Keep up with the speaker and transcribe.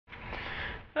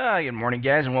Good morning,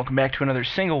 guys, and welcome back to another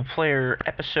single-player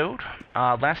episode.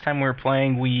 Last time we were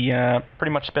playing, we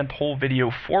pretty much spent the whole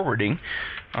video forwarding.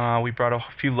 We brought a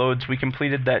few loads. We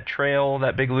completed that trail,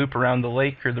 that big loop around the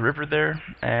lake or the river there,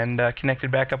 and connected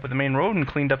back up with the main road and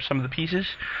cleaned up some of the pieces.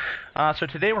 So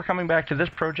today we're coming back to this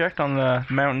project on the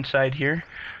mountainside here.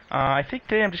 I think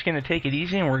today I'm just going to take it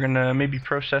easy, and we're going to maybe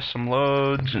process some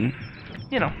loads and,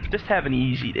 you know, just have an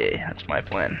easy day. That's my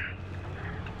plan.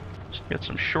 Just got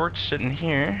some shorts sitting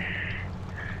here.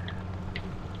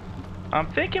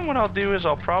 I'm thinking what I'll do is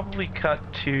I'll probably cut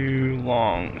two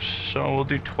longs, so we'll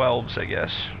do 12s, I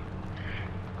guess.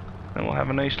 And we'll have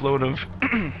a nice load of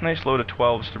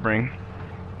 12s to bring.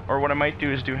 Or what I might do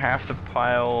is do half the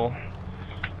pile.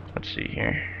 Let's see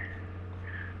here.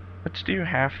 Let's do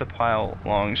half the pile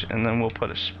longs, and then we'll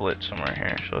put a split somewhere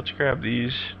here. So let's grab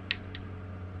these,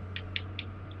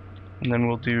 and then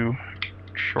we'll do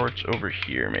shorts over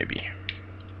here, maybe.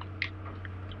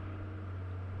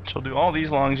 So we'll do all these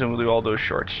longs and we'll do all those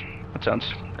shorts. That sounds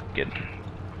good.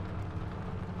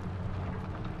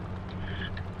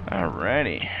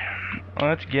 Alrighty.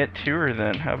 Let's get to her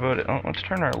then. How about it? Oh, let's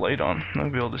turn our light on. I'll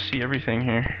be able to see everything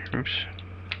here. Oops.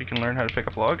 We can learn how to pick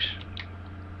up logs.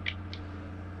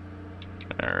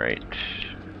 Alright.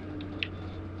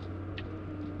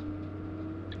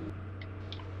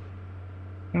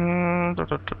 I don't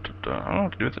know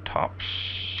what to do with the tops.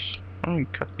 I'm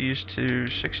gonna cut these to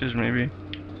 6s maybe.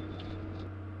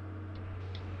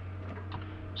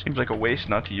 Seems like a waste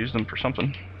not to use them for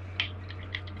something.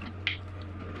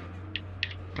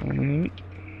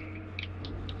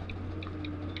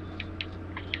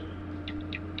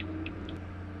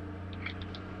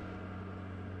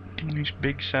 These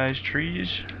big size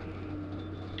trees.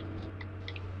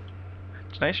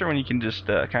 It's nicer when you can just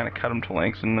kind of cut them to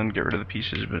length and then get rid of the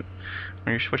pieces, but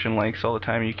when you're switching lengths all the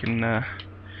time you can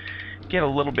get a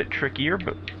little bit trickier,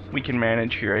 but we can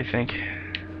manage here, I think.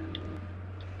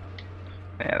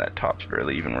 Yeah, that top's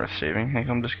barely even worth saving. I think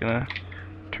I'm just gonna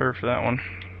turf that one.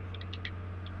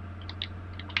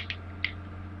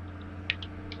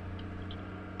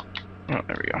 Oh,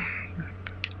 there we go.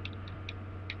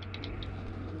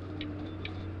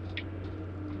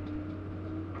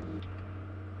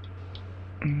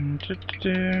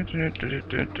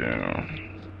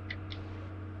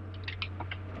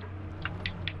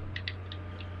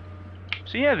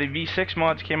 So yeah, the V6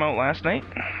 mods came out last night.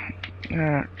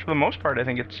 For the most part, I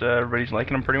think it's everybody's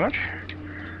liking them pretty much.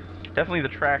 Definitely the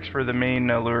tracks for the main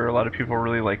lure. A lot of people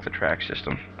really like the track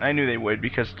system. I knew they would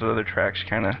because the other tracks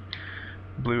kind of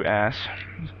blew ass.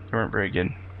 They weren't very good.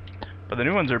 But the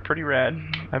new ones are pretty rad.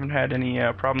 I haven't had any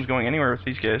problems going anywhere with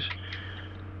these guys.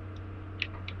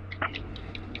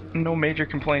 No major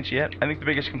complaints yet. I think the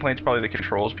biggest complaint is probably the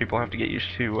controls. People have to get used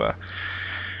to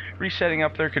resetting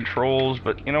up their controls,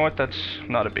 but you know what? That's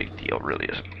not a big deal, really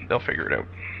isn't. They'll figure it out.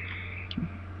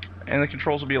 And the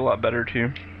controls will be a lot better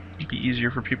too. It'll be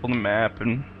easier for people to map,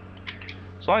 and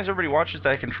as long as everybody watches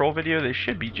that control video, they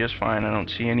should be just fine. I don't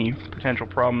see any potential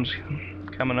problems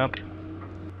coming up.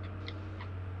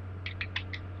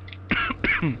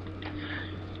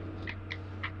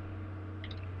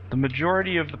 The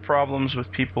majority of the problems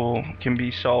with people can be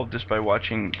solved just by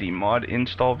watching the mod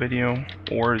install video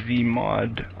or the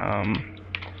mod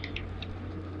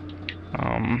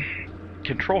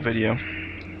control video.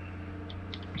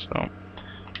 So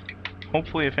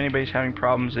hopefully if anybody's having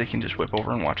problems, they can just whip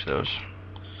over and watch those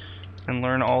and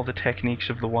learn all the techniques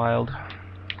of the wild.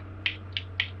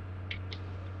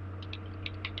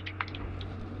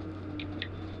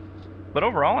 But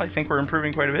overall, I think we're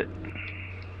improving quite a bit.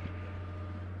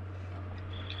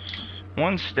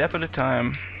 One step at a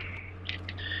time.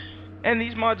 And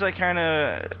these mods, I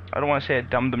don't want to say I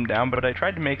dumbed them down, but I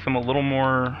tried to make them a little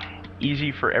more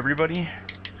easy for everybody.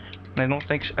 And I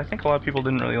think a lot of people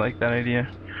didn't really like that idea.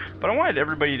 But I wanted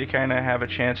everybody to kind of have a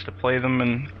chance to play them,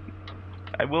 and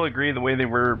I will agree the way they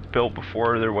were built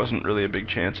before, there wasn't really a big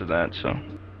chance of that, so.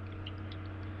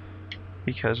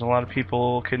 Because a lot of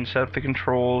people couldn't set up the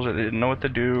controls, or they didn't know what to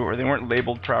do, or they weren't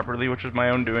labeled properly, which was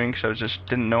my own doing, because I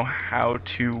didn't know how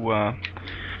to,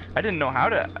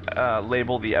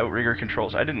 label the outrigger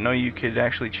controls. I didn't know you could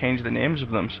actually change the names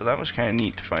of them, so that was kind of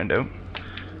neat to find out.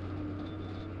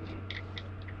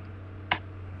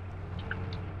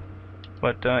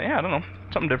 But, yeah, I don't know.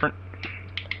 Something different.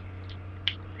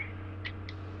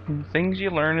 Things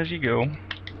you learn as you go.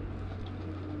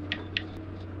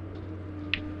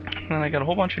 And I got a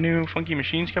whole bunch of new funky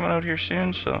machines coming out here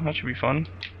soon, so that should be fun.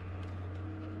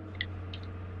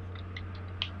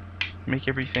 Make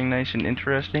everything nice and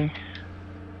interesting.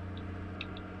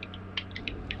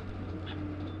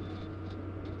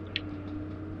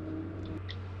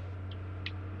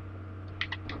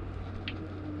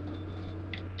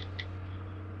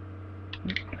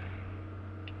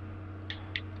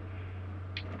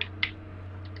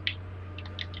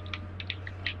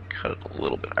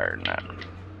 higher than that.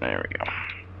 There we go.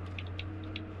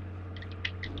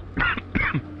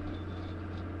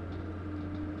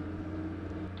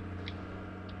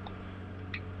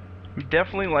 I'm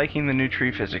definitely liking the new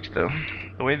tree physics though.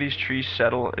 The way these trees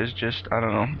settle is just, I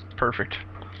don't know, perfect.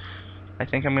 I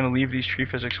think I'm going to leave these tree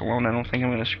physics alone. I don't think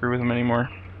I'm going to screw with them anymore.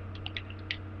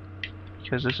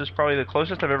 Because this is probably the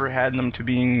closest I've ever had them to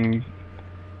being,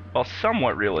 well,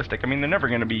 somewhat realistic. I mean, they're never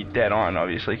going to be dead on,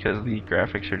 obviously, because the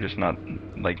graphics are just not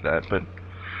like that. But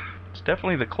it's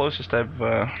definitely the closest I've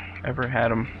ever had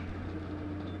them.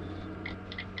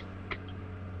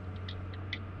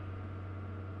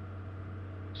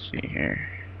 Let's see here.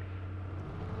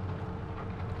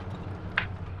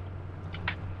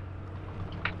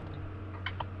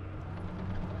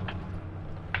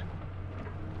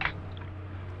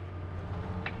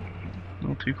 A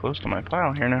little too close to my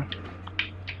pile here now.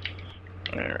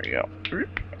 There we go. Oop.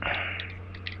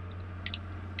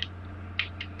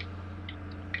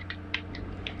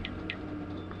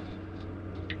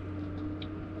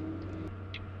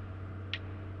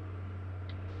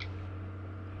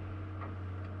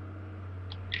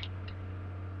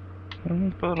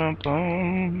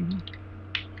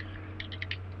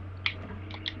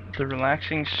 The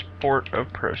relaxing sport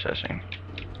of processing.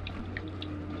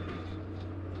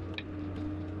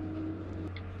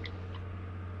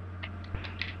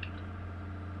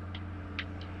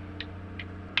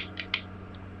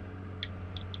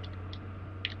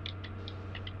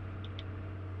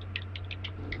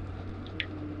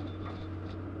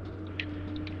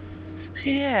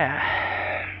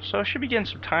 Yeah, so I should be getting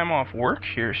some time off work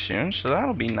here soon, so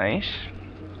that'll be nice.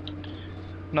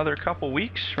 Another couple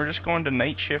weeks. We're just going to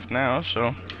night shift now,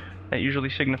 so that usually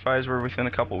signifies we're within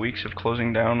a couple weeks of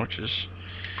closing down, which is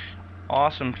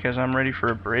awesome because I'm ready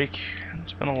for a break.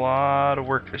 It's been a lot of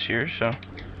work this year, so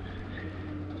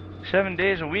 7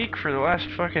 days a week for the last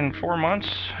fucking 4 months.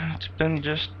 It's been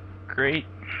just great.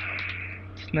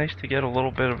 It's nice to get a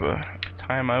little bit of a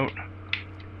time out.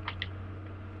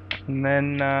 And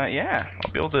then, yeah,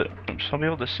 I'll be able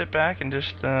to sit back and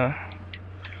just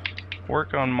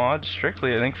work on mods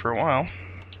strictly, I think, for a while.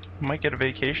 Might get a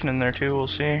vacation in there too. We'll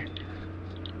see.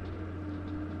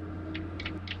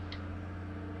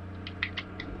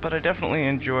 But I definitely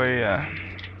enjoy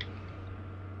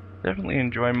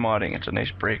modding. It's a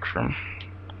nice break from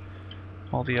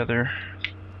all the other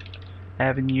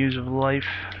avenues of life.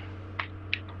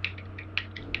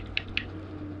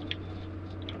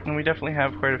 And we definitely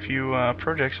have quite a few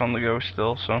projects on the go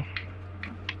still, so.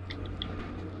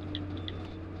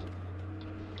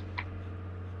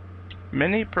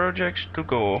 Many projects to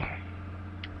go.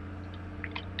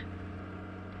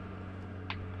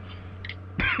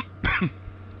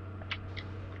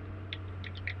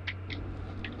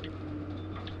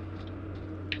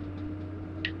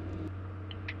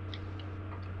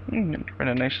 Quite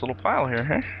a nice little pile here,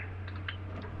 huh?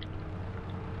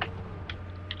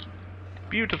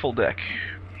 Beautiful deck.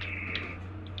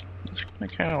 Just gonna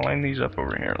kind of line these up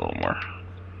over here a little more.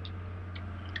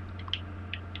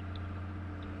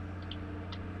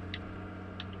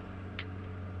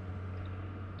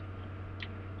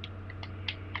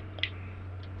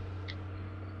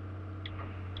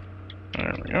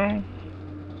 There we go.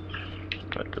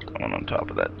 Try to put that one on top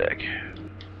of that deck.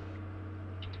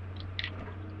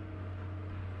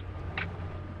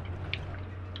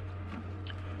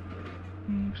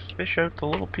 Fish out the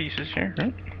little pieces here,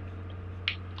 right?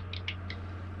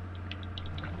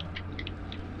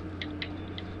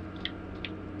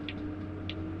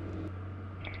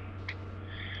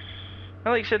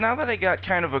 Well, like I said, now that I got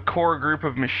kind of a core group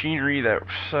of machinery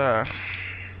that's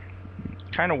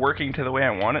kind of working to the way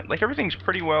I want it, like everything's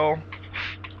pretty well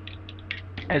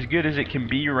as good as it can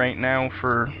be right now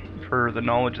for the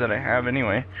knowledge that I have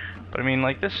anyway. But I mean,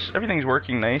 like this, everything's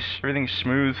working nice, everything's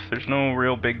smooth, there's no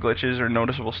real big glitches or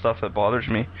noticeable stuff that bothers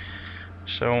me.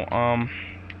 So,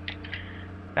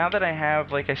 now that I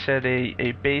have, like I said,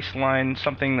 a baseline,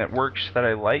 something that works that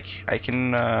I like, I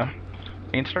can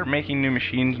start making new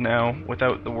machines now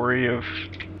without the worry of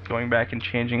going back and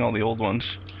changing all the old ones.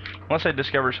 Unless I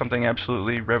discover something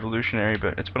absolutely revolutionary,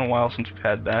 but it's been a while since we've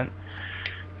had that.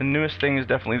 The newest thing is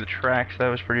definitely the tracks. That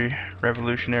was a pretty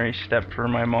revolutionary step for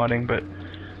my modding, but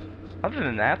other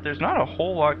than that, there's not a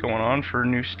whole lot going on for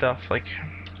new stuff. Like,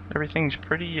 everything's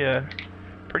pretty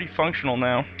functional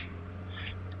now.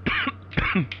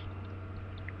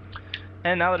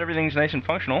 And now that everything's nice and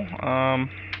functional, I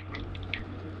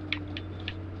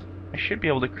should be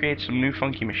able to create some new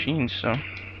funky machines, so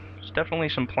there's definitely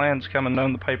some plans coming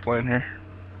down the pipeline here.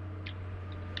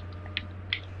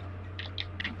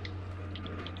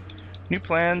 New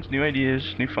plans, new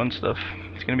ideas, new fun stuff.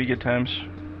 It's gonna be good times.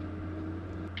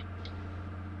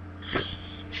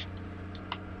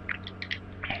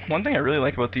 One thing I really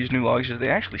like about these new logs is they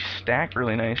actually stack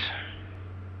really nice.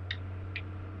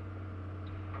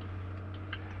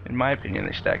 In my opinion,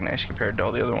 they stack nice compared to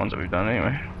all the other ones that we've done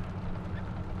anyway.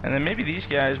 And then maybe these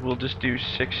guys will just do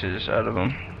 6s out of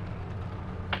them.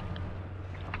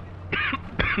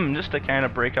 Just to kind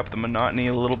of break up the monotony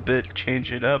a little bit,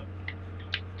 change it up.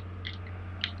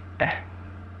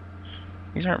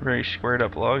 These aren't very squared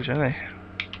up logs, are they?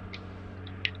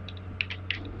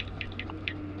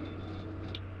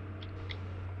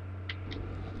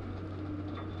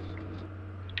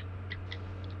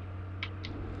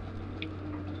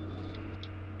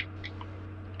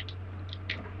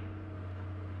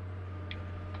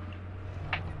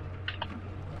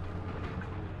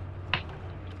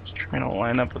 Trying to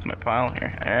line up with my pile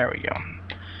here. There we go.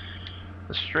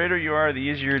 The straighter you are, the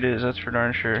easier it is, that's for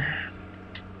darn sure.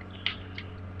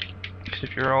 Because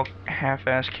if you're all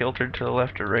half-ass kiltered to the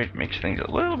left or right, it makes things a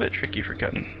little bit tricky for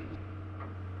cutting.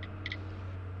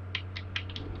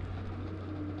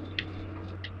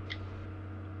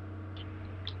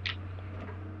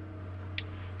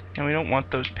 And we don't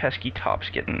want those pesky tops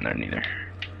getting in there neither.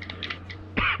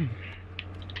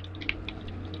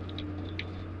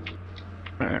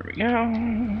 There we go.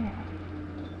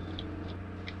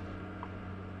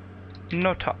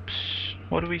 No tops.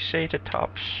 What do we say to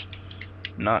tops?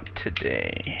 Not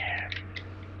today.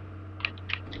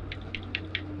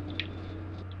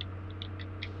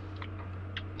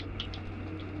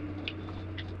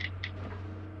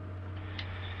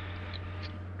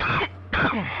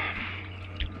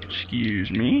 Excuse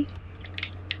me.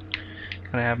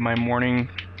 Gonna have my morning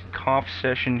cough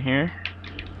session here.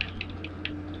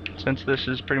 Since this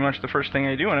is pretty much the first thing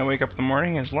I do when I wake up in the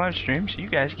morning is live stream, so you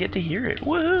guys get to hear it.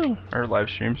 Woohoo! Or live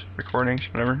streams, recordings,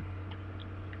 whatever.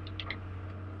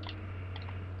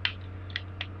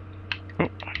 Oh,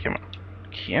 come on.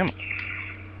 Come on.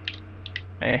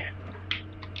 Hey.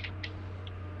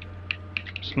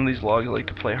 Some of these logs like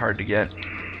to play hard to get.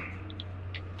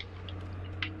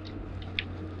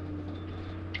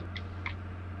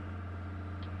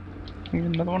 Get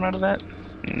another one out of that?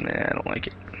 Nah, I don't like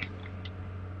it.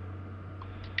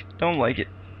 Don't like it.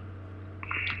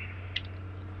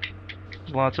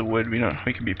 There's lots of wood. We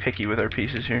can be picky with our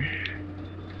pieces here.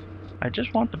 I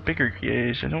just want the bigger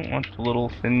guys. I don't want the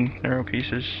little thin narrow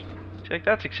pieces. See, like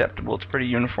that's acceptable. It's pretty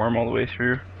uniform all the way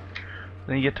through.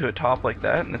 Then you get to a top like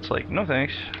that, and it's like, no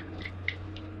thanks.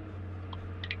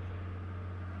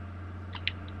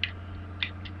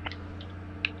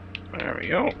 There we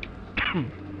go.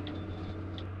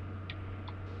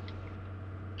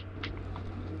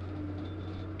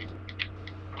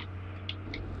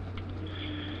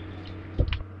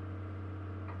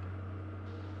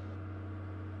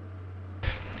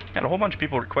 Had a whole bunch of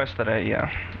people request that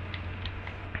I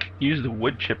use the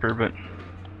wood chipper, but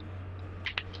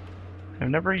I've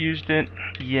never used it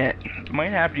yet. It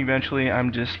might happen eventually. I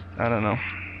don't know.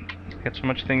 Got so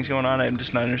much things going on, I'm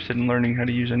just not interested in learning how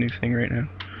to use a new thing right now.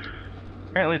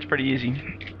 Apparently it's pretty easy.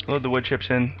 Load the wood chips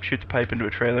in, shoot the pipe into a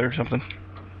trailer or something.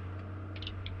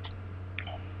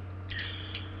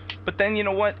 But then, you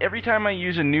know what? Every time I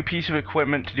use a new piece of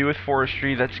equipment to do with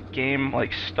forestry that's game,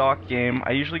 like stock game,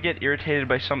 I usually get irritated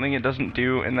by something it doesn't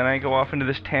do, and then I go off into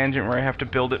this tangent where I have to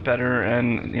build it better,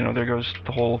 and, you know, there goes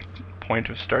the whole point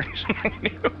of starting something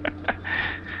new.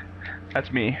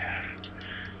 That's me.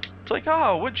 It's like,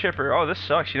 oh, wood chipper, oh, this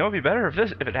sucks, you know, it'd be better if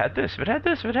it had this,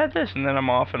 and then I'm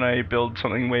off and I build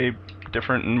something way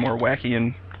different and more wacky,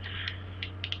 and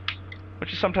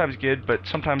which is sometimes good, but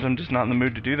sometimes I'm just not in the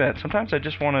mood to do that. Sometimes I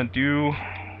just want to do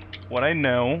what I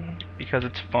know because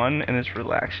it's fun and it's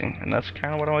relaxing, and that's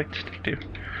kind of what I like to stick to.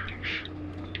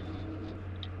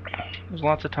 There's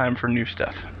lots of time for new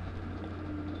stuff.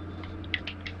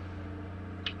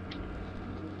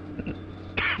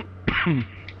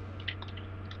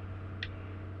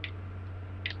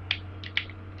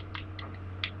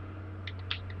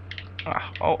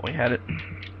 Oh, we had it.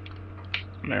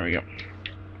 There we go.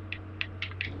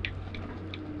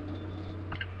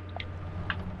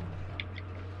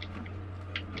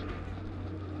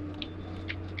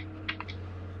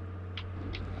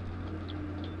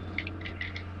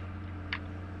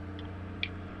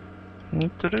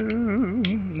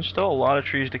 There's still a lot of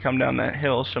trees to come down that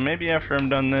hill, so maybe after I'm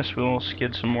done this, we'll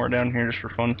skid some more down here just for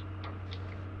fun.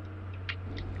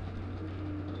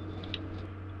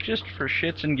 Just for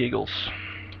shits and giggles.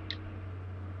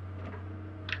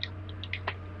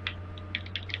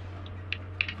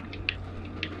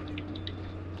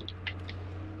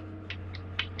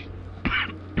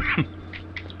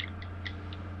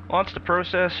 Lots to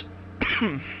process,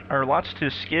 or lots to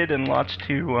skid and lots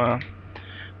to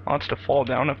fall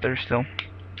down up there still.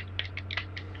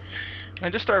 I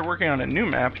just started working on a new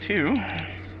map too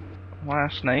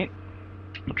last night,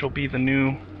 which will be the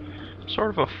new sort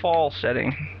of a fall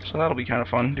setting, so that'll be kind of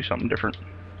fun, do something different.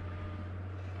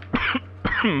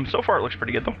 So far it looks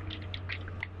pretty good though.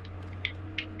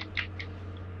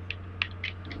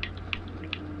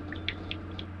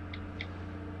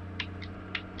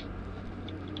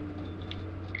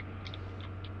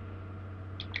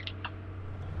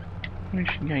 We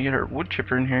should get our wood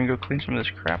chipper in here and go clean some of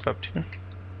this crap up too.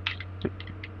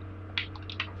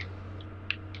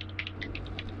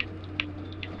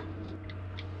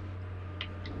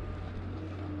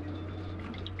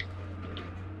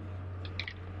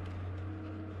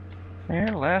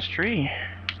 And last tree.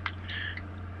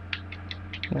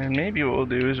 And maybe what we'll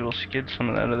do is we'll skid some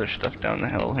of that other stuff down the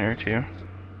hill here too.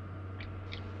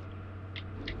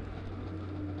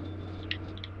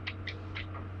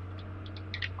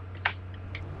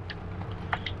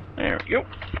 There we go.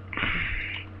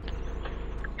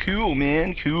 Cool,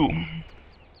 man, cool.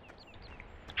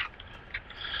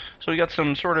 So we got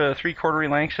some sort of 3/4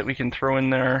 lengths that we can throw in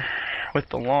there with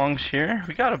the longs here.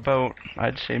 We got about,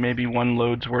 I'd say maybe 1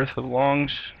 load's worth of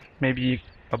longs, maybe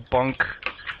a bunk,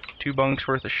 2 bunks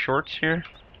worth of shorts here.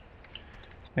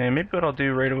 And maybe what I'll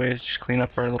do right away is just clean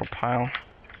up our little pile.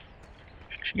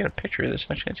 Should get a picture of this,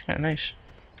 actually, it's kind of nice.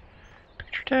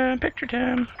 Picture time, picture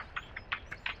time.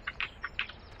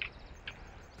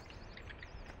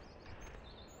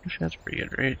 Actually, that's pretty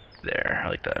good right there. I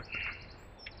like that.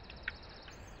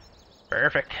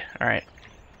 Perfect. Alright.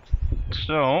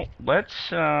 So, let's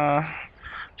try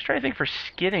to think for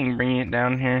skidding, bringing it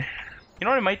down here. You know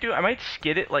what I might do? I might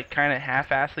skid it like kind of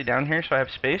half-assedly down here so I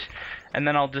have space, and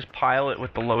then I'll just pile it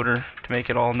with the loader to make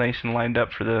it all nice and lined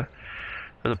up for the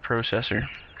processor.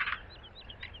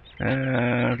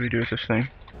 What do we do with this thing?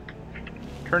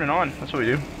 Turn it on. That's what we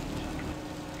do.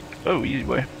 Oh, easy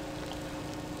boy.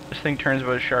 This thing turns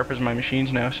about as sharp as my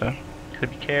machines now, so gotta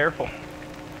be careful.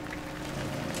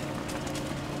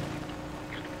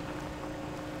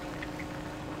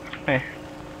 Hey.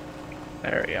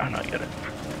 There we go, now I get it.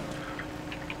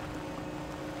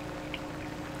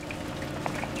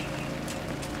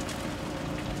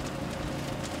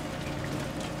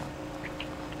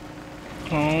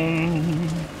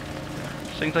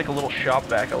 This thing's like a little shop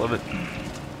vac, I love it.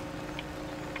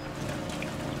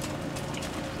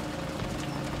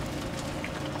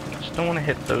 Just don't want to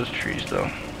hit those trees though.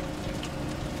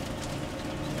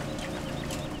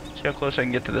 See how close I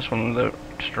can get to this one without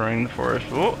destroying the forest.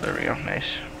 Oh, there we go, nice.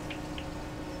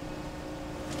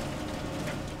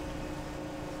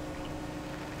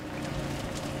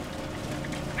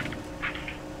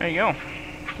 There you go.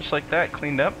 Just like that,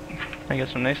 cleaned up. I got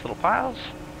some nice little piles.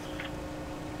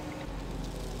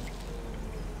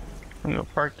 I'm gonna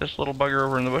park this little bugger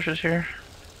over in the bushes here.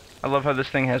 I love how this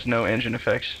thing has no engine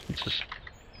effects. It's just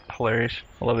hilarious.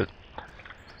 I love it.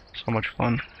 So much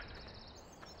fun.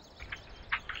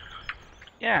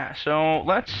 Yeah, so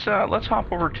let's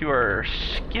hop over to our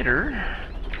skidder.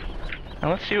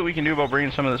 And let's see what we can do about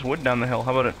bringing some of this wood down the hill.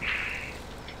 How about it?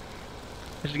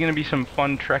 This is gonna be some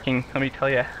fun trekking, let me tell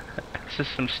you. This is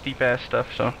some steep ass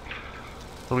stuff, so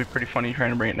it'll be pretty funny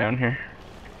trying to bring it down here.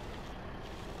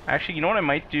 Actually, you know what I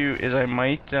might do is I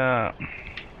might, well,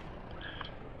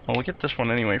 we'll get this one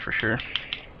anyway for sure.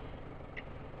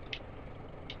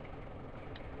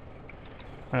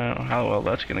 I don't know how well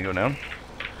that's gonna go down.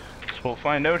 So we'll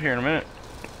find out here in a minute.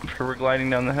 After we're gliding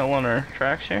down the hill on our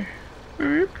tracks here.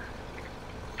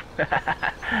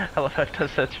 I love how it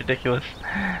does that. It's ridiculous.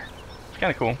 It's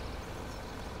kinda cool.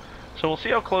 So we'll see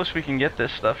how close we can get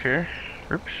this stuff here.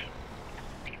 Oops.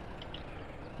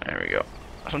 There we go.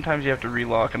 Sometimes you have to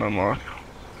relock and unlock.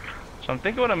 So I'm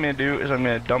thinking what I'm going to do is I'm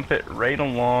going to dump it right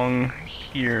along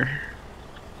here.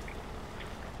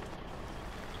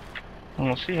 And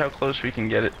we'll see how close we can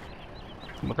get it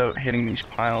without hitting these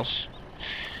piles.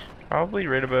 Probably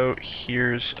right about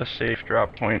here's a safe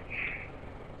drop point.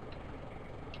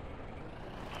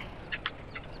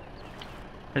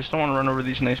 I just don't want to run over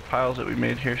these nice piles that we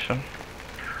made here, so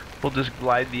we'll just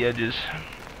glide the edges.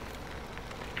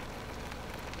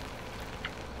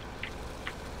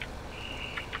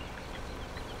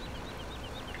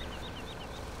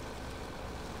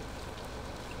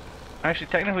 Actually,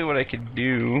 technically what I could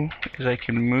do is I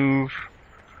can move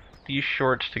these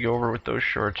shorts to go over with those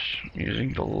shorts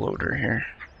using the loader here.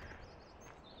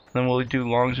 Then we'll do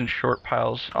longs and short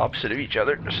piles opposite of each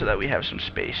other so that we have some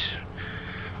space.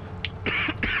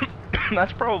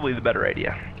 That's probably the better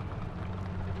idea.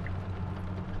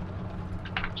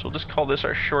 So we'll just call this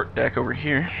our short deck over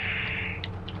here.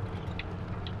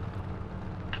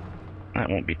 That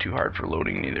won't be too hard for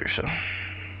loading either, so.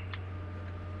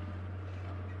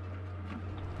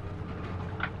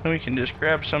 Then we can just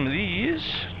grab some of these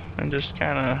and just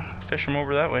kind of fish them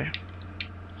over that way.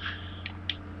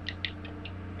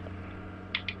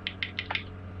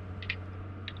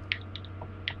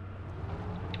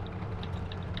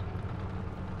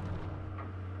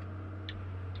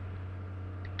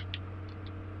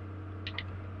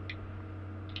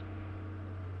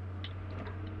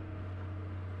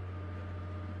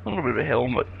 A little bit of a hill,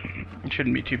 but it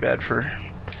shouldn't be too bad for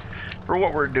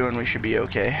what we're doing. We should be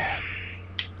okay.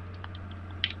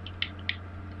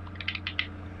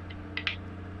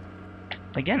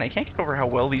 Again, I can't get over how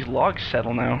well these logs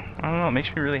settle now. I don't know, it makes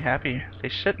me really happy. They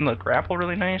sit in the grapple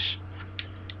really nice.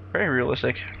 Very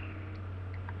realistic.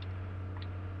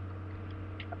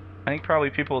 I think probably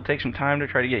people will take some time to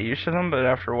try to get used to them, but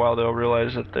after a while they'll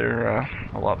realize that they're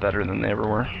a lot better than they ever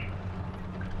were.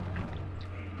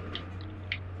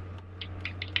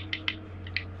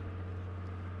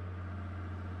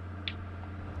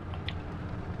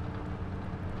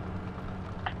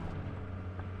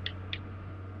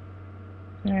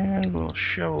 And we'll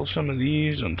shovel some of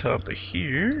these on top of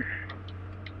here.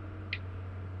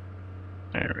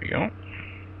 There we go.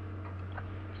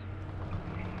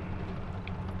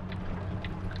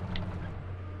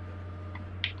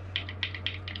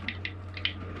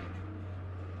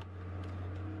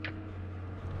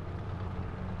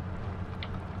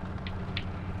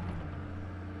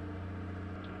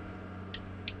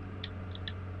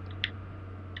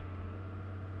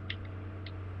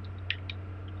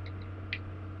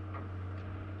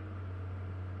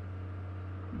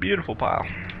 Beautiful pile.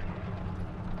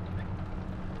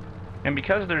 And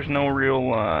because there's no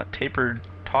real tapered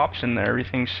tops in there,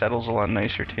 everything settles a lot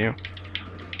nicer too.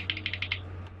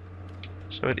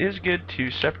 So it is good to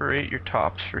separate your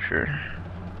tops for sure.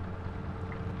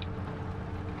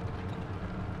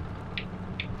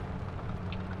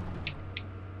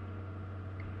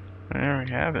 There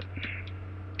we have it.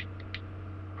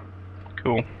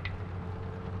 Cool.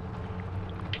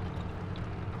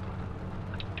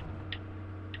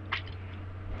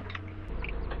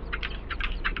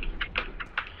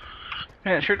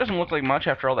 Man, it sure doesn't look like much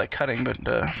after all that cutting, but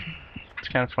it's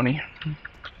kind of funny.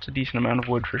 It's a decent amount of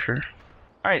wood for sure.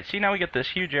 Alright, see, now we get this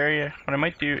huge area. What I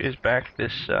might do is back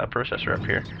this processor up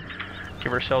here.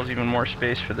 Give ourselves even more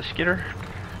space for the skidder.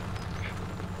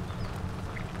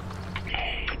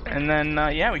 And then,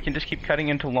 yeah, we can just keep cutting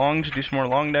into longs, do some more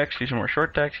long decks, do some more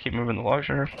short decks, keep moving the logs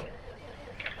around.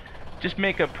 Just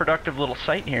make a productive little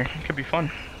site here. It could be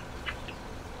fun.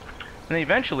 And then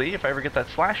eventually, if I ever get that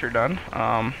slasher done,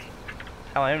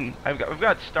 hell, I've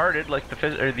got started, like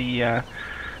the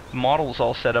models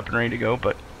all set up and ready to go,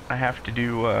 but I have to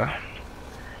do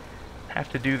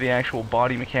the actual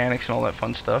body mechanics and all that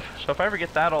fun stuff. So if I ever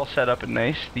get that all set up and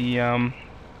nice,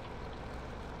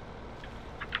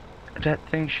 that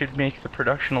thing should make the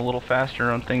production a little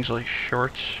faster on things like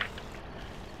shorts.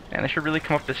 And I should really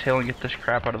come up this hill and get this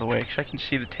crap out of the way, because I can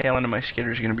see the tail end of my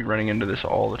skidder is going to be running into this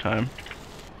all the time.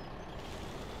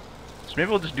 So maybe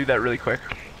we'll just do that really quick.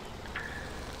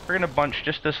 We're going to bunch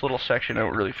just this little section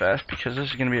out really fast, because this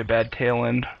is going to be a bad tail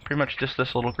end. Pretty much just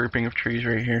this little grouping of trees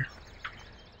right here.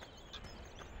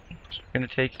 So we're going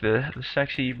to take the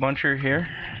sexy buncher here.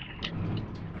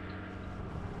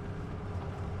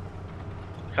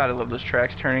 God, I love those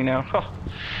tracks turning now. Oh.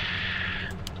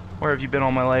 Where have you been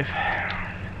all my life?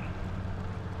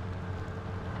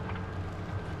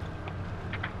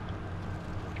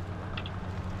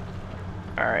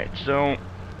 Alright, so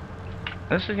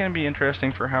this is going to be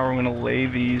interesting for how we're going to lay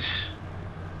these.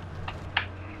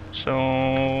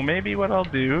 So maybe what I'll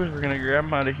do is we're going to grab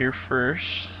them out of here first.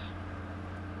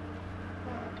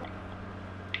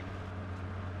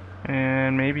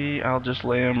 And maybe I'll just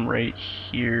lay them right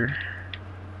here.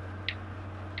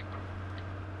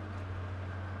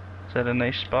 Is that a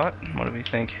nice spot? What do we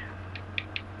think?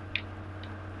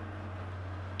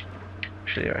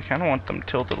 Actually, I kind of want them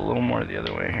tilted a little more the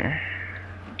other way here.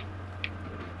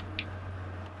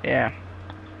 Yeah,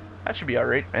 that should be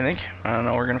alright, I think. I don't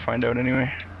know, we're gonna find out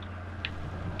anyway.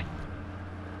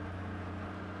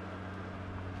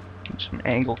 Some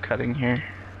angle cutting here.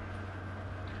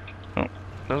 Oh,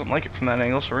 doesn't like it from that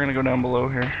angle, so we're gonna go down below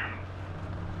here.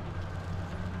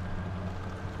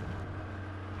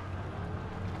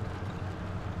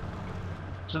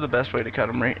 This is the best way to cut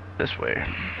them, right this way.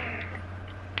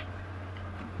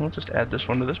 We'll just add this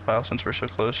one to this pile since we're so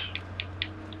close.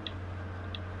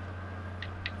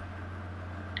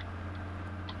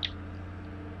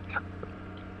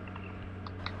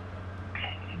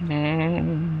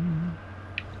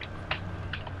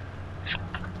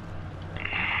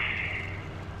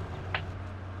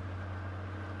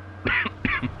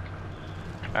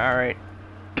 Alright.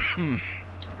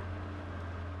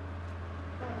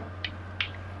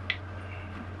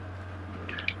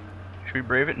 Should we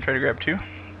brave it and try to grab 2?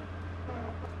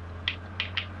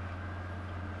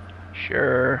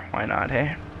 Sure, why not,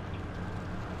 hey?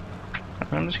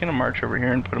 I'm just gonna march over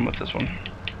here and put him with this one.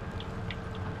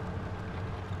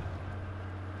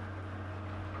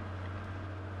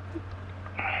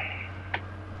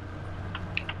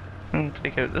 And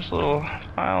take out this little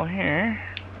pile here.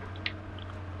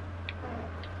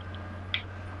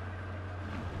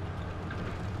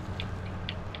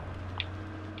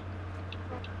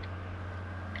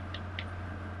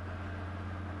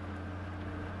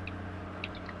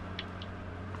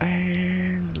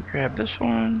 And we grab this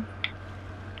one.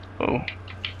 Oh.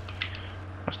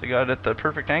 Must have got it at the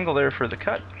perfect angle there for the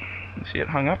cut. You see it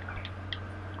hung up?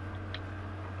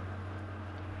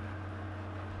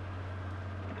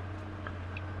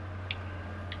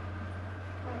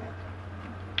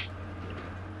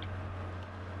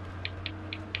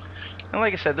 And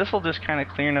like I said, this will just kind of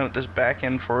clean out this back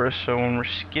end for us, so when we're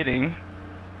skidding,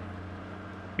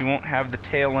 we won't have the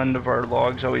tail end of our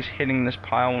logs always hitting this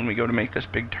pile when we go to make this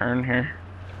big turn here.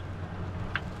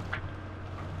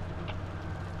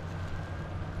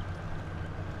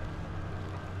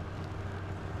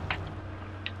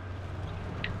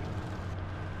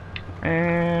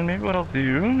 And maybe what I'll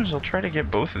do is I'll try to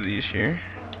get both of these here.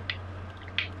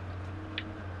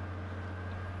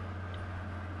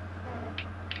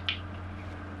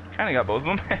 Kinda got both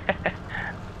of them.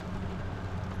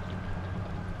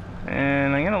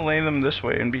 And I'm gonna lay them this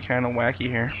way and be kinda wacky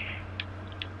here.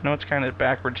 I know it's kinda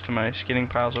backwards to my skidding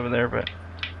piles over there, but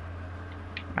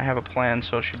I have a plan,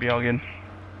 so it should be all good.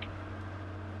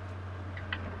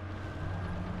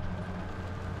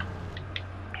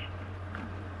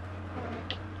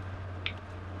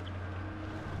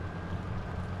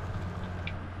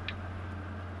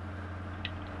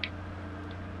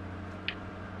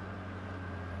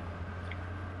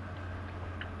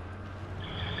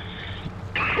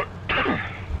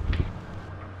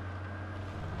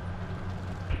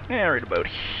 Yeah, right about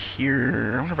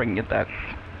here. I wonder if I can get that.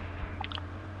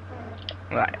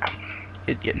 Ah,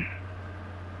 yeah. Good.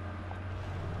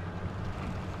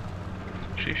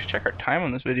 Actually, you should check our time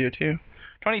on this video, too.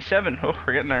 27. Oh,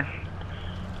 we're getting there.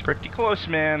 Pretty close,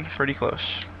 man. Pretty close.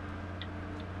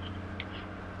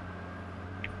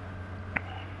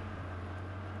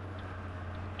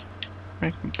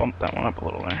 I can bump that one up a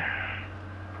little there.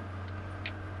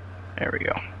 There we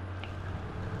go.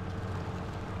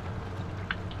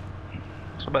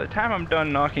 So by the time I'm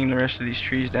done knocking the rest of these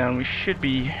trees down, we should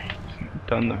be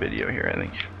done the video here, I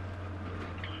think.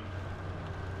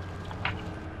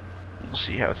 We'll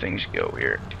see how things go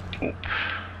here. Oop.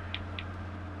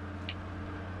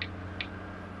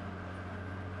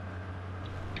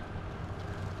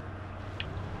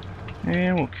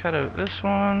 And we'll cut out this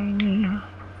one.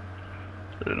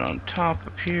 Put it on top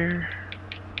up here.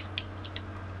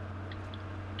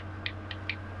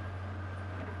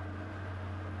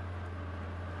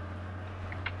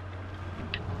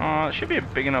 It should be a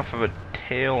big enough of a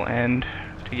tail end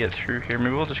to get through here.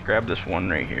 Maybe we'll just grab this one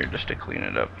right here just to clean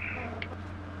it up.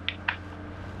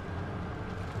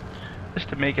 Just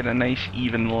to make it a nice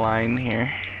even line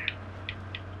here.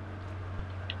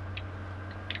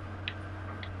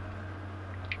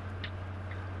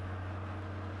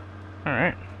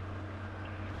 Alright.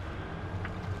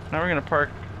 Now we're gonna park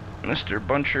Mr.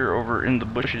 Buncher over in the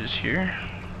bushes here.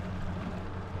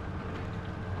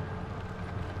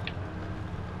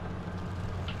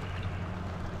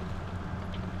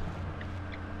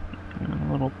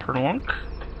 A little perlunk.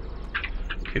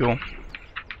 Cool.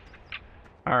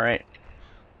 Alright.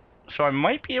 So I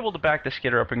might be able to back the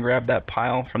skidder up and grab that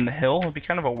pile from the hill. It'll be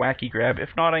kind of a wacky grab. If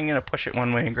not, I'm gonna push it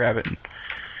one way and grab it and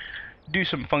do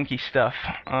some funky stuff.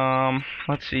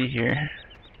 Let's see here.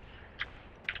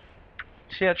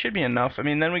 So yeah, it should be enough. I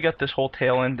mean, then we got this whole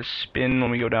tail end to spin when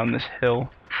we go down this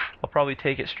hill. I'll probably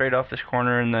take it straight off this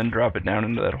corner and then drop it down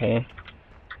into that hole.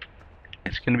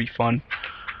 It's gonna be fun.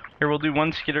 Here, we'll do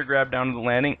one skidder grab down to the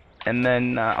landing, and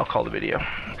then I'll call the video.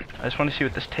 I just want to see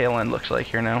what this tail end looks like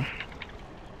here now.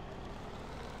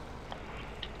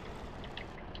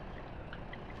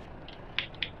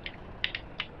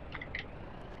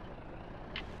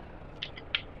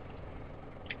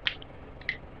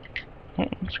 Oh,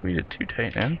 squeeze it too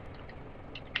tight, man.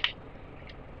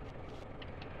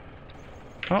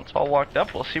 Well, it's all locked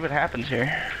up. We'll see what happens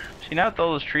here. See, now that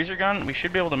all those trees are gone, we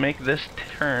should be able to make this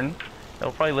turn.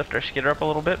 It'll probably lift our skidder up a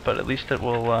little bit, but at least it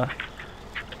will,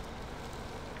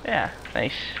 yeah,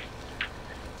 nice.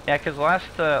 Yeah, because last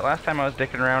time I was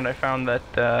dicking around, I found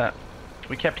that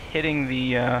we kept hitting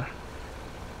the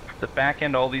back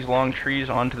end of all these long trees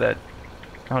onto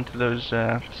those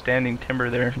standing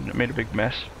timber there, and it made a big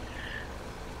mess.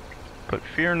 But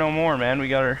fear no more, man. We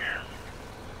got her.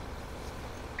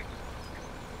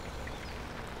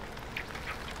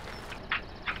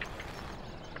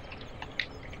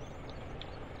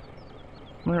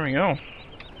 There we go.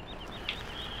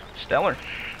 Stellar.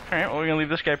 Alright, well, we're going to leave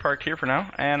this guy parked here for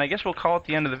now, and I guess we'll call it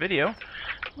the end of the video.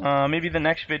 Maybe the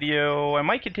next video, I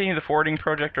might continue the forwarding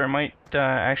project, or I might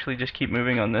actually just keep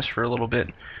moving on this for a little bit,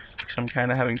 because I'm kind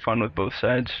of having fun with both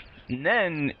sides. And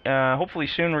then, hopefully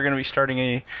soon, we're going to be starting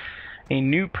a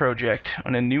new project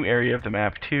on a new area of the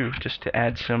map, too, just to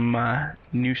add some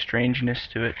new strangeness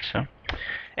to it. So,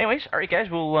 anyways, alright guys,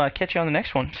 we'll catch you on the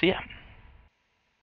next one. See ya.